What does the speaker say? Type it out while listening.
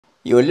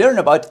You will learn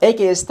about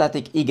AKS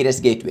Static Egress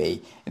Gateway,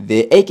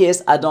 the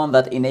AKS add-on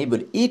that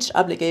enables each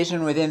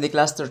application within the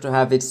cluster to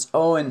have its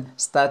own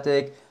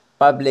static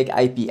public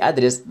IP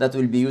address that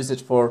will be used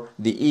for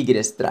the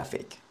egress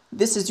traffic.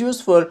 This is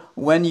useful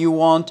when you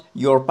want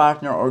your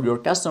partner or your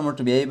customer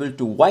to be able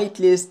to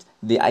whitelist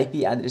the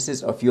IP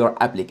addresses of your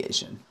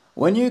application.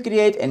 When you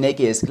create an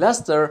AKS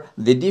cluster,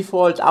 the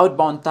default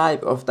outbound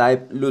type of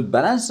type load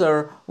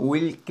balancer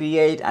will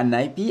create an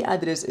IP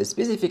address, a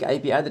specific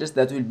IP address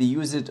that will be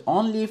used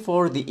only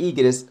for the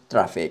egress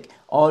traffic.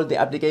 All the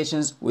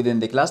applications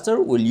within the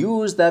cluster will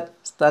use that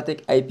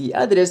static IP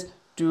address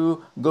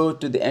to go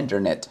to the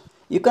internet.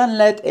 You can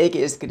let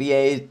AKS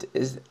create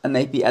an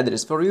IP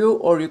address for you,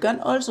 or you can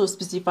also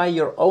specify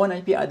your own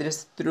IP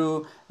address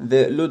through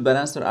the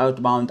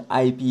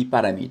load-balancer-outbound-ip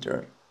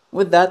parameter.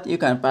 With that, you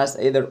can pass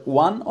either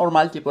one or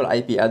multiple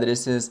IP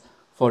addresses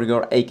for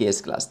your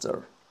AKS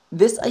cluster.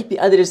 This IP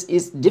address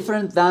is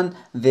different than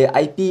the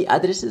IP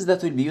addresses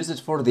that will be used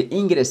for the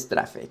ingress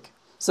traffic.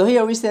 So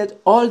here we said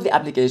all the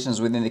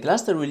applications within the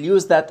cluster will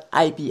use that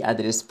IP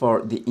address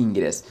for the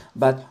ingress.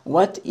 But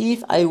what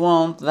if I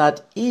want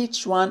that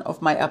each one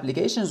of my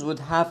applications would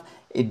have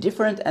a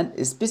different and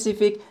a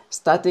specific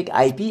static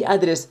IP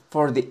address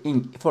for the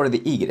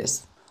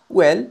egress?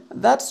 Well,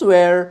 that's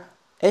where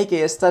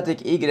AKS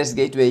Static Egress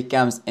Gateway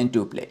comes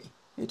into play.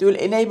 It will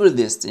enable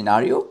this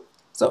scenario.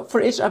 So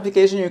for each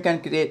application, you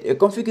can create a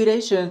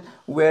configuration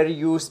where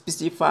you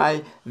specify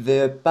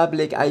the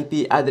public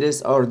IP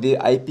address or the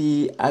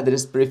IP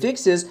address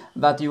prefixes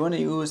that you want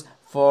to use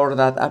for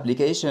that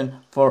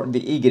application for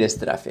the egress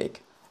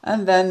traffic.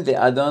 And then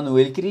the add-on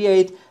will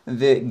create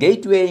the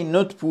gateway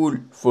node pool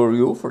for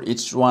you for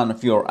each one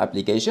of your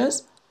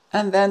applications.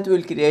 And then it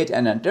will create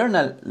an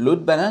internal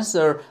load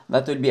balancer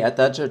that will be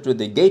attached to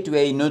the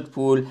gateway node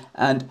pool,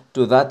 and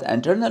to that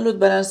internal load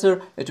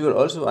balancer it will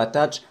also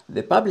attach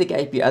the public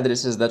IP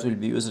addresses that will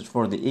be used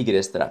for the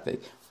egress traffic,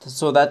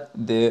 so that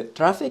the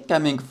traffic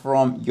coming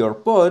from your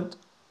pod,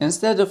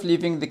 instead of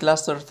leaving the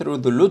cluster through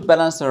the load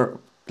balancer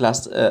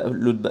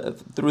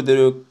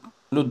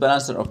load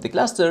balancer of the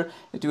cluster,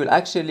 it will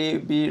actually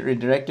be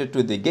redirected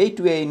to the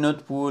gateway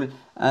node pool,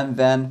 and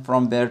then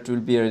from there it will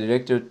be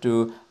redirected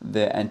to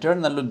the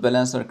internal load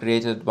balancer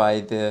created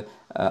by the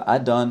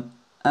add-on,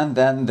 and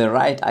then the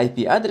right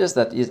IP address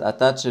that is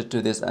attached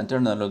to this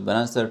internal load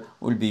balancer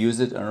will be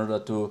used in order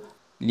to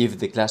leave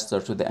the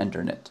cluster to the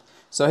internet.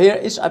 So here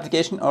each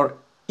application or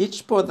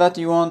each pod that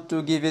you want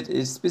to give it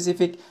a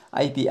specific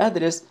IP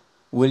address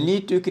will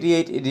need to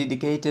create a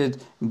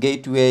dedicated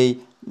gateway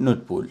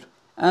node pool.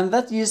 And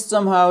that is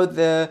somehow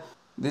the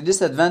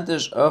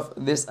disadvantage of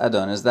this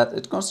add-on, is that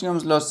it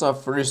consumes lots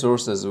of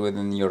resources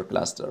within your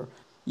cluster.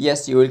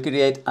 Yes, you will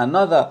create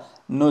another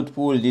node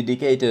pool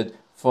dedicated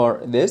for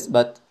this,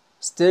 but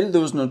still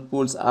those node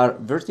pools are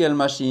virtual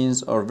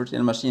machines or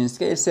virtual machine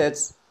scale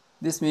sets.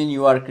 This means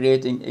you are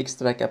creating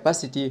extra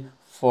capacity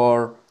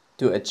to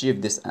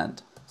achieve this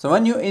end. So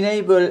when you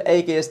enable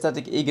AKS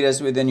static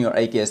egress within your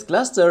AKS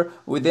cluster,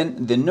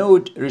 within the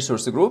node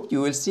resource group, you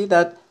will see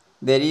that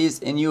there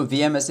is a new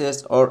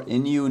VMSS or a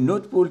new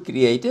node pool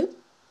created,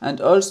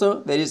 and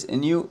also there is a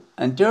new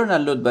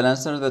internal load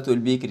balancer that will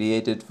be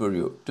created for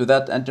you. To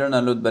that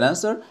internal load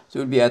balancer, it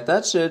will be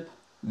attached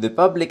the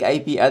public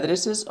IP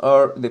addresses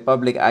or the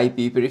public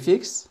IP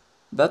prefix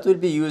that will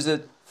be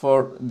used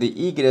for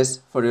the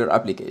egress for your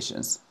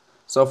applications.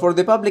 So for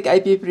the public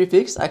IP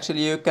prefix,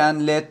 actually you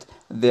can let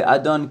the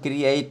add-on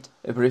create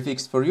a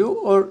prefix for you,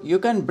 or you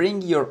can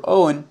bring your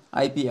own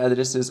IP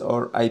addresses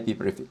or IP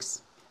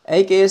prefix.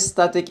 AKS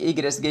Static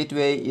Egress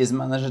Gateway is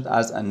managed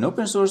as an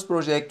open source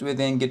project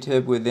within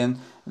GitHub within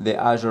the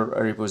Azure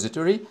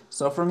repository.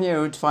 So from here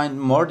you would find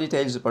more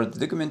details about the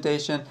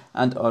documentation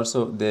and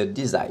also the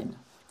design.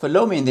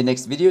 Follow me in the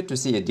next video to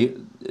see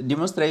a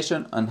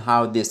demonstration on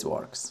how this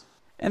works.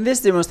 In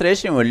this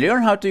demonstration, we'll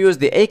learn how to use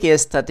the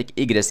AKS Static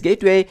Egress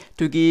Gateway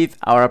to give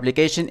our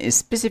application a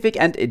specific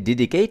and a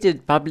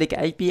dedicated public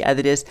IP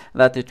address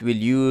that it will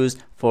use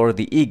for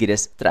the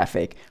egress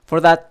traffic. For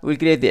that, we'll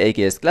create the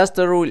AKS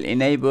cluster, we'll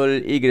enable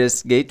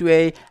egress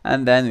gateway,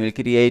 and then we'll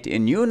create a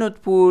new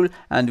node pool,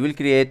 and we'll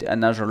create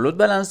an Azure load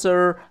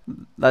balancer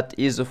that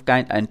is of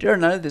kind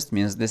internal. This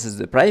means this is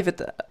the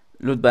private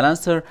load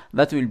balancer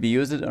that will be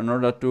used in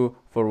order to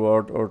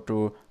forward or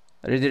to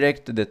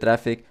redirect the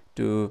traffic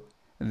to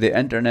the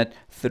internet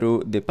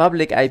through the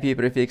public IP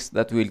prefix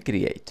that we'll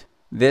create.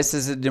 This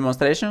is a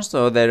demonstration,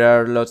 so there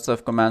are lots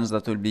of commands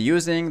that we'll be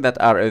using that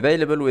are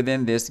available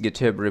within this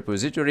GitHub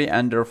repository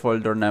under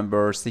folder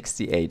number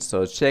 68.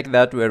 So check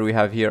that, where we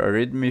have here a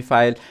readme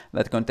file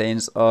that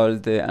contains all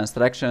the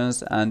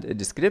instructions and a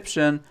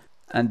description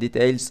and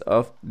details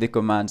of the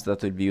commands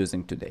that we'll be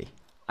using today.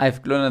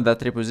 I've cloned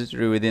that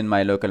repository within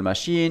my local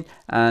machine,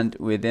 and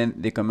within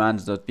the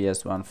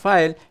commands.ps1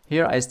 file,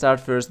 here I start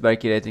first by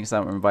creating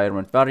some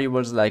environment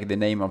variables like the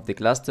name of the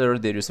cluster,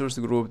 the resource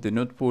group, the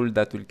node pool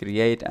that will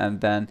create, and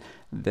then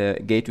the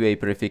gateway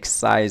prefix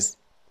size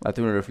that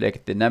will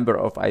reflect the number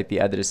of IP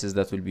addresses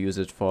that will be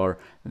used for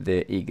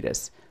the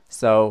egress.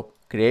 So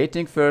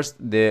creating first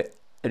the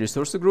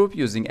resource group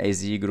using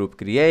az group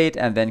create,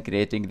 and then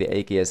creating the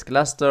AKS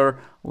cluster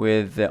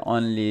with the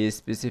only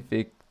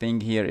specific thing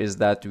here is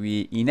that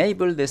we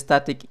enable the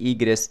static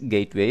egress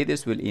gateway.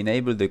 This will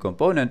enable the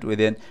component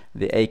within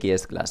the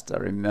AKS cluster.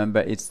 Remember,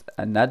 it's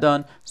an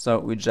add-on, so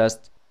we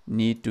just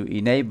need to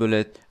enable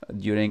it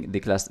during the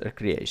cluster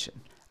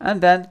creation.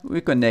 And then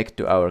we connect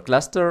to our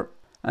cluster,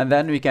 and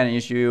then we can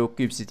issue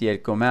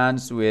kubectl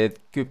commands with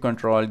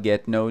kubecontrol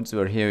get nodes,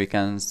 where here we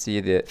can see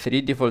the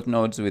 3 default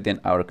nodes within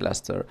our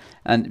cluster.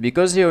 And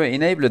because here we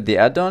enabled the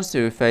add-on, so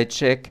if I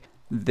check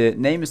the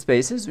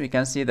namespaces, we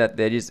can see that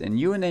there is a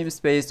new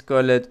namespace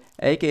called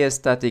AKS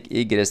Static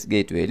Egress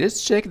Gateway.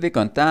 Let's check the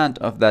content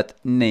of that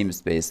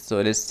namespace.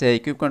 So let's say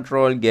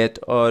kubecontrol get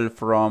all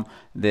from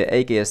the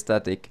AKS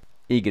Static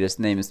Egress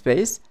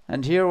namespace,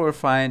 and here we'll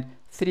find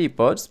 3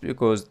 pods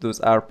because those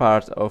are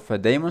part of a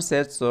daemon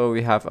set, so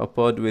we have a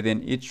pod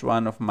within each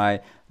one of my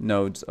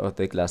nodes of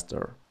the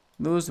cluster.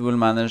 Those will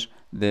manage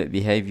the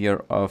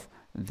behavior of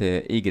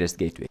the egress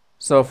gateway.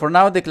 So for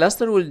now, the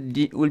cluster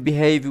will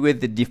behave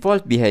with the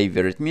default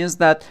behavior. It means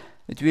that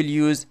it will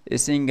use a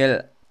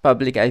single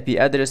public IP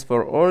address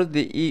for all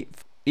the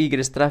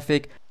egress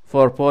traffic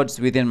for pods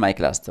within my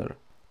cluster.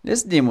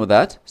 Let's demo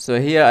that. So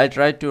here I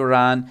try to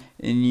run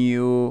a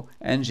new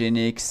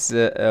nginx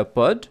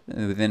pod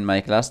within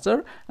my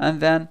cluster,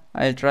 and then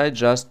I try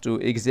just to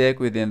exec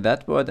within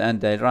that pod,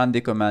 and I run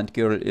the command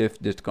curl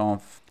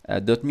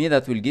if.conf.me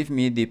that will give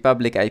me the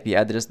public IP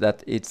address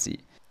that it see.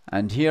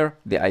 And here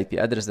the IP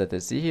address that I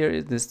see here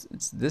is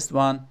this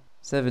one,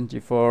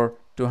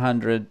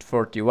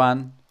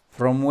 74.241.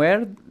 From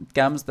where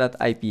comes that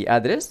IP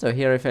address? So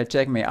here if I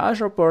check my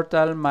Azure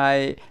portal,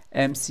 my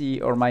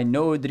MC or my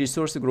node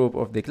resource group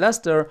of the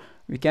cluster,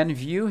 we can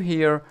view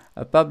here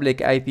a public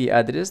IP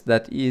address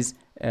that is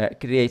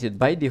created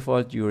by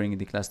default during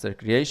the cluster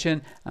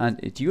creation, and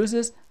it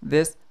uses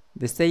the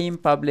same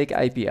public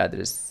IP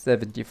address,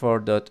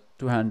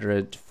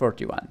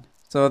 74.241.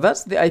 So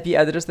that's the IP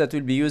address that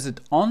will be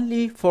used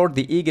only for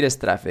the egress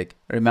traffic.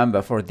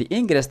 Remember, for the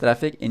ingress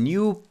traffic, a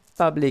new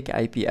public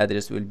IP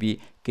address will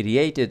be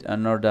created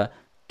in order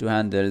to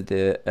handle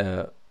the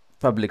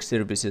public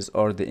services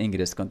or the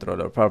ingress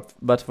controller.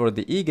 But for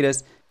the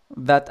egress,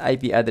 that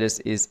IP address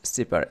is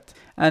separate,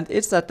 and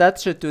it's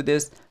attached to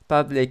this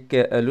public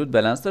load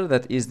balancer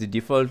that is the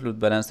default load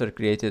balancer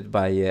created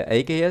by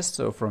AKS.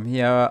 So from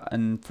here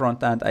in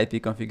front-end IP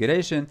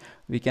configuration,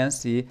 we can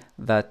see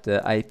that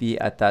IP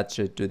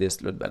attached to this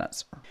load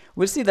balancer.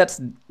 We'll see that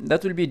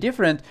will be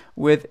different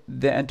with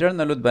the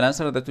internal load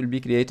balancer that will be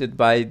created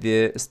by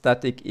the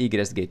static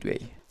egress gateway.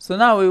 So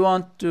now we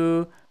want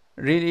to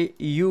really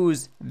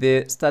use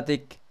the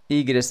static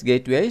egress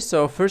gateway.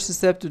 So first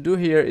step to do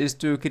here is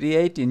to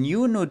create a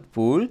new node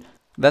pool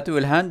that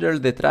will handle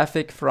the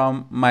traffic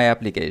from my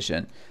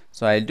application.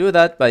 So I'll do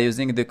that by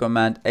using the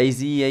command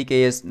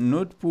AKS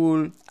node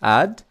pool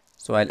add.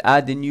 So I'll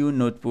add a new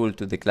node pool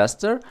to the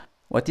cluster.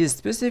 What is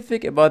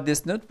specific about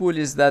this node pool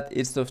is that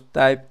it's of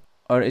type,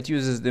 or it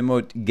uses the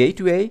mode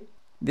gateway.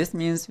 This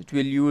means it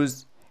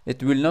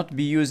will not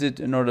be used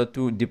in order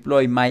to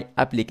deploy my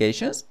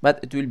applications, but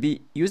it will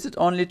be used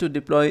only to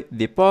deploy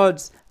the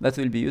pods that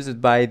will be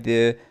used by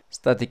the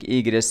static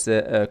egress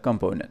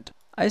component.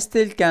 I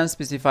still can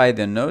specify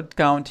the node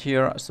count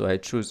here, so I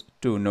choose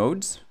 2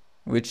 nodes,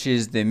 which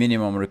is the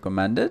minimum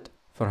recommended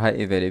for high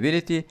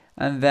availability,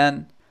 and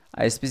then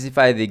I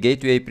specify the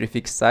gateway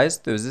prefix size.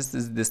 So this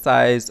is the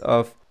size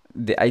of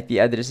the IP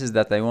addresses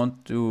that I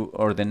want to,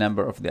 or the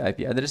number of the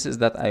IP addresses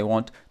that I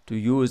want to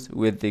use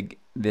with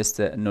this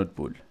node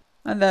pool.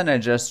 And then I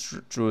just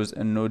choose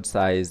a node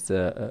size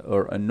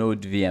or a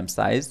node VM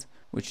size,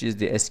 which is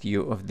the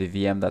SKU of the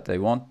VM that I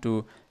want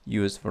to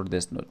use for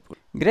this node pool.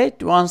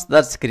 Great. Once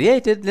that's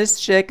created,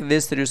 let's check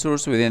this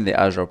resource within the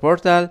Azure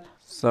portal.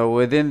 So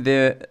within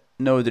the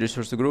node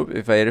resource group,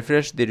 if I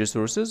refresh the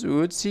resources, we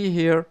would see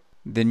here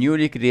the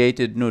newly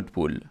created node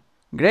pool.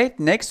 Great.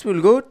 Next,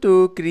 we'll go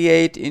to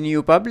create a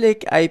new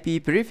public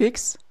IP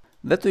prefix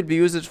that will be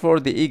used for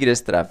the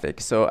egress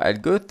traffic. So I'll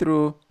go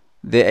through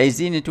the AZ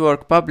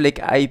network public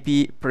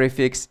IP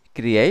prefix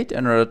create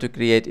in order to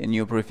create a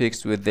new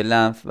prefix with the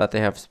length that I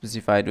have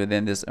specified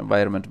within this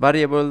environment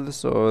variable.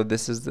 So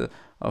this is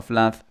of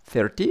length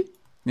 30,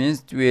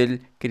 means it will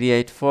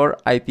create 4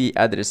 IP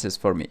addresses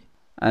for me.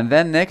 And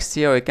then next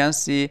here we can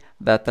see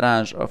that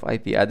range of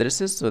IP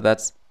addresses. So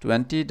that's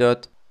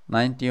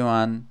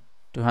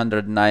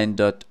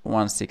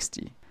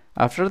 20.91.209.160.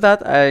 After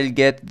that, I'll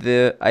get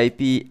the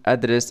IP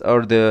address,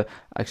 or the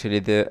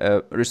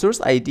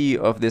resource ID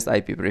of this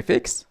IP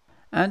prefix.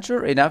 And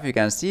sure enough, you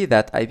can see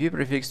that IP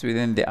prefix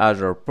within the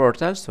Azure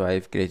portal. So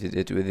I've created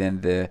it within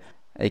the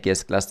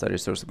AKS cluster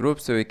resource group.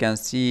 So we can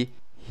see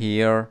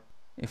here,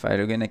 if I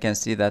log in, I can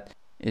see that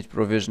it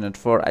provisioned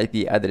 4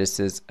 IP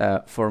addresses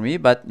for me,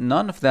 but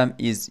none of them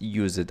is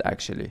used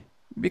actually,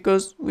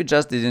 because we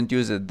just didn't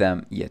use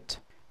them yet.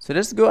 So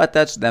let's go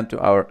attach them to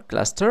our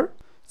cluster.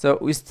 So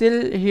we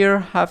still here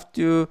have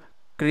to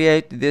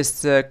create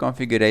this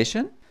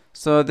configuration.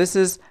 So this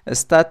is a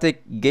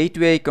static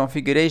gateway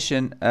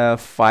configuration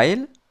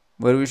file,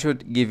 where we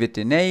should give it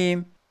a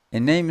name, a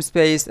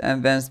namespace,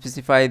 and then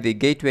specify the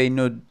gateway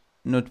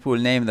node pool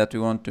name that we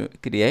want to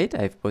create.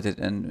 I've put it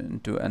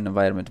into an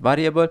environment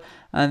variable,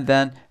 and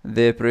then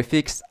the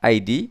prefix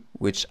ID,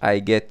 which I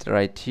get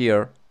right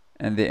here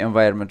in the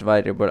environment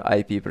variable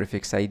IP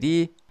prefix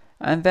ID,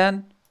 and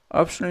then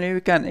optionally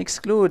we can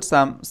exclude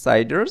some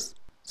CIDRs.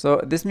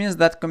 So this means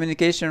that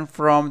communication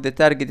from the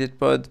targeted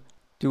pod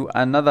to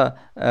another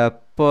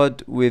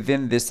pod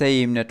within the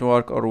same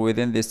network or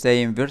within the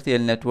same virtual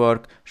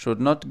network should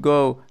not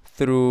go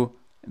through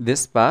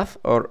this path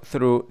or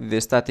through the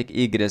static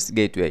egress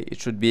gateway. It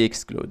should be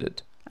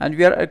excluded. And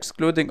we are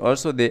excluding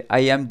also the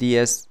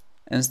IMDS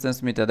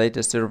instance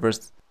metadata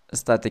server's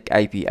static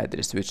IP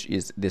address, which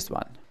is this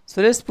one.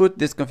 So let's put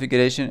this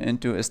configuration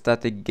into a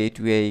static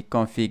gateway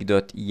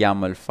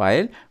config.yaml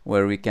file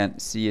where we can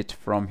see it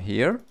from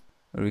here,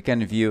 where we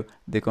can view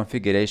the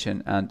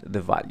configuration and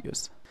the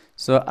values.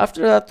 So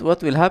after that,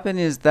 what will happen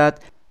is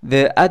that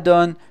the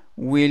add-on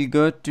will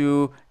go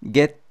to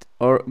get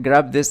or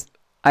grab this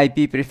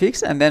IP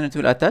prefix, and then it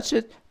will attach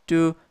it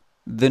to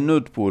the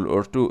node pool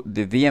or to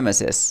the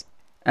VMSS.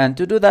 And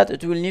to do that,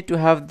 it will need to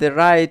have the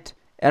right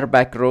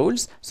airbag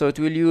roles. So it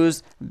will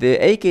use the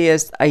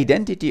AKS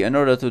identity in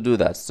order to do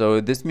that.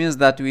 So this means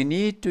that we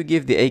need to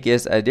give the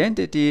AKS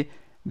identity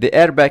the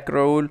airbag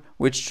role,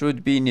 which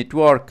should be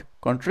network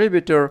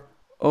contributor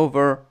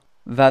over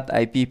that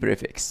IP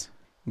prefix.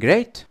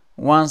 Great.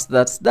 Once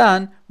that's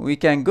done, we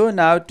can go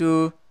now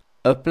to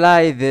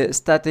apply the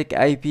static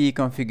IP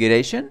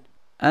configuration,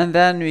 and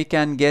then we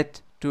can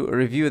get to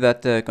review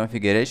that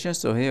configuration.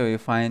 So here we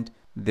find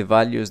the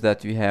values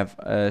that we have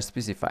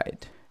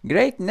specified.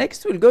 Great.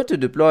 Next, we'll go to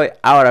deploy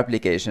our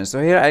application.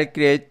 So here I'll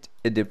create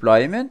a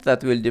deployment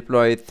that will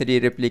deploy 3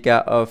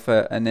 replica of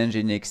an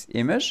Nginx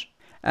image.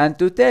 And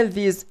to tell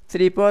these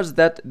 3 pods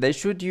that they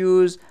should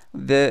use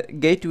the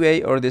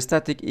gateway or the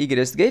static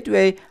egress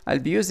gateway, I'll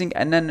be using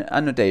an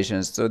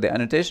annotation. So the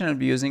annotation I'll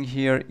be using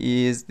here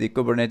is the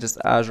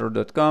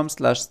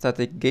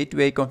kubernetes-azure.com/static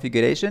gateway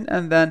configuration,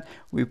 and then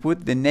we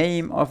put the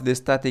name of the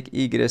static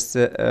egress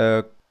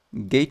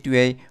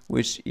gateway,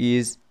 which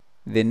is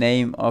the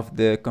name of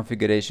the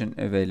configuration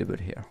available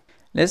here.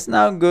 Let's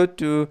now go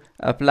to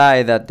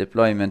apply that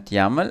deployment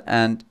YAML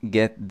and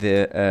get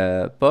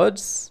the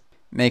pods.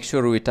 Make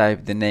sure we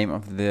type the name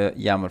of the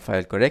YAML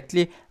file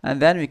correctly, and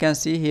then we can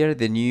see here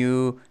the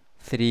new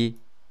 3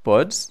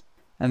 pods.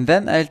 And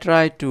then I'll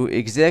try to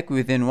exec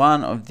within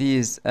one of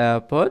these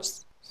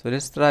pods. So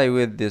let's try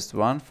with this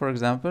one, for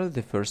example,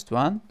 the first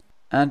one.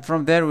 And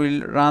from there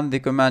we'll run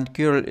the command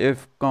curl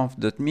if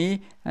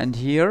conf.me, and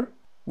here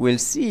we'll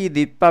see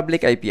the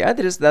public IP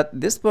address that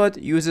this pod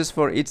uses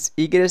for its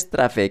egress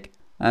traffic.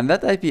 And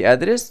that IP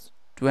address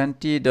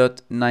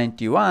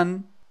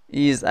 20.91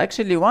 is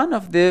actually one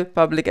of the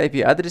public IP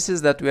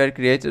addresses that were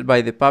created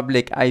by the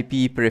public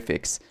IP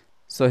prefix.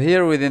 So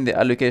here within the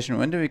allocation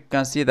window, we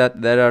can see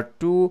that there are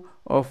 2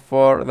 of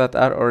 4 that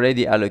are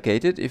already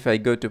allocated. If I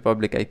go to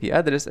public IP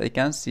address, I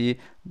can see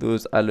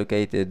those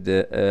allocated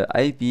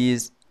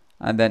IPs,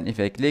 and then if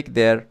I click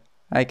there,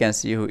 I can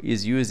see who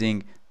is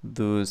using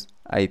those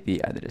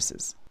IP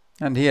addresses.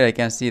 And here I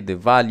can see the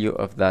value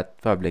of that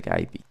public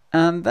IP.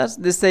 And that's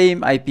the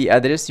same IP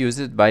address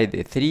used by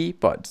the 3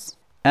 pods.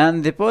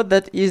 And the pod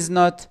that is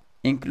not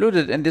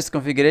included in this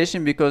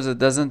configuration because it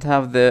doesn't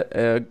have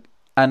the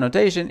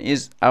annotation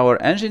is our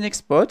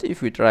Nginx pod.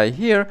 If we try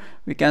here,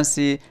 we can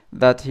see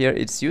that here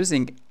it's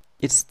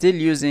still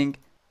using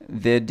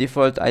the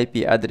default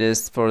IP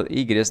address for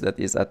egress that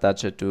is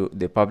attached to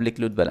the public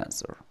load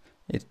balancer.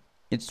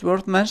 It's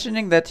worth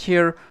mentioning that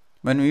here,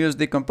 when we use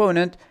the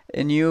component,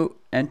 a new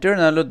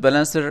internal load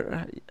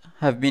balancer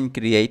have been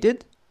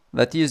created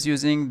that is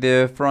using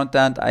the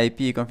front-end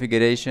IP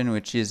configuration,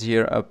 which is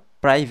here a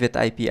private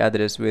IP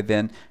address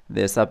within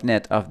the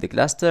subnet of the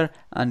cluster,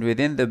 and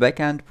within the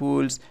backend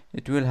pools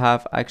it will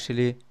have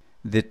actually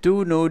the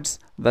 2 nodes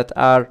that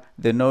are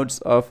the nodes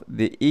of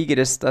the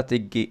egress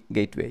static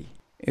gateway.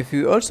 If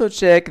you also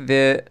check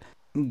the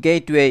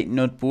gateway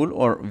node pool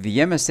or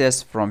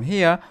VMSS from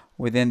here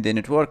within the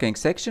networking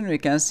section, we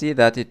can see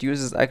that it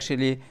uses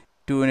actually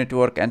 2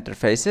 network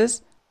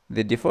interfaces,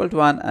 the default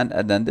one and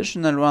an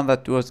additional one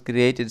that was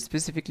created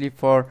specifically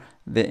for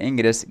the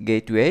ingress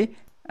gateway.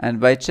 And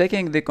by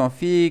checking the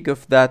config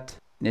of that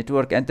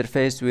network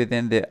interface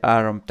within the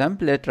ARM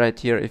template right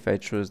here, if I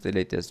choose the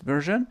latest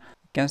version,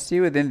 you can see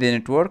within the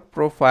network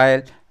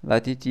profile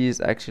that it is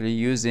actually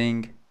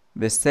using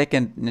the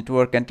second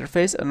network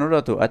interface in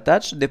order to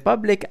attach the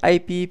public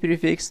IP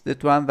prefix,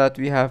 that one that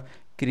we have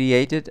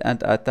created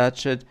and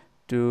attached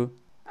to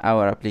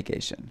our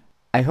application.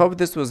 I hope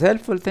this was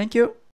helpful. Thank you.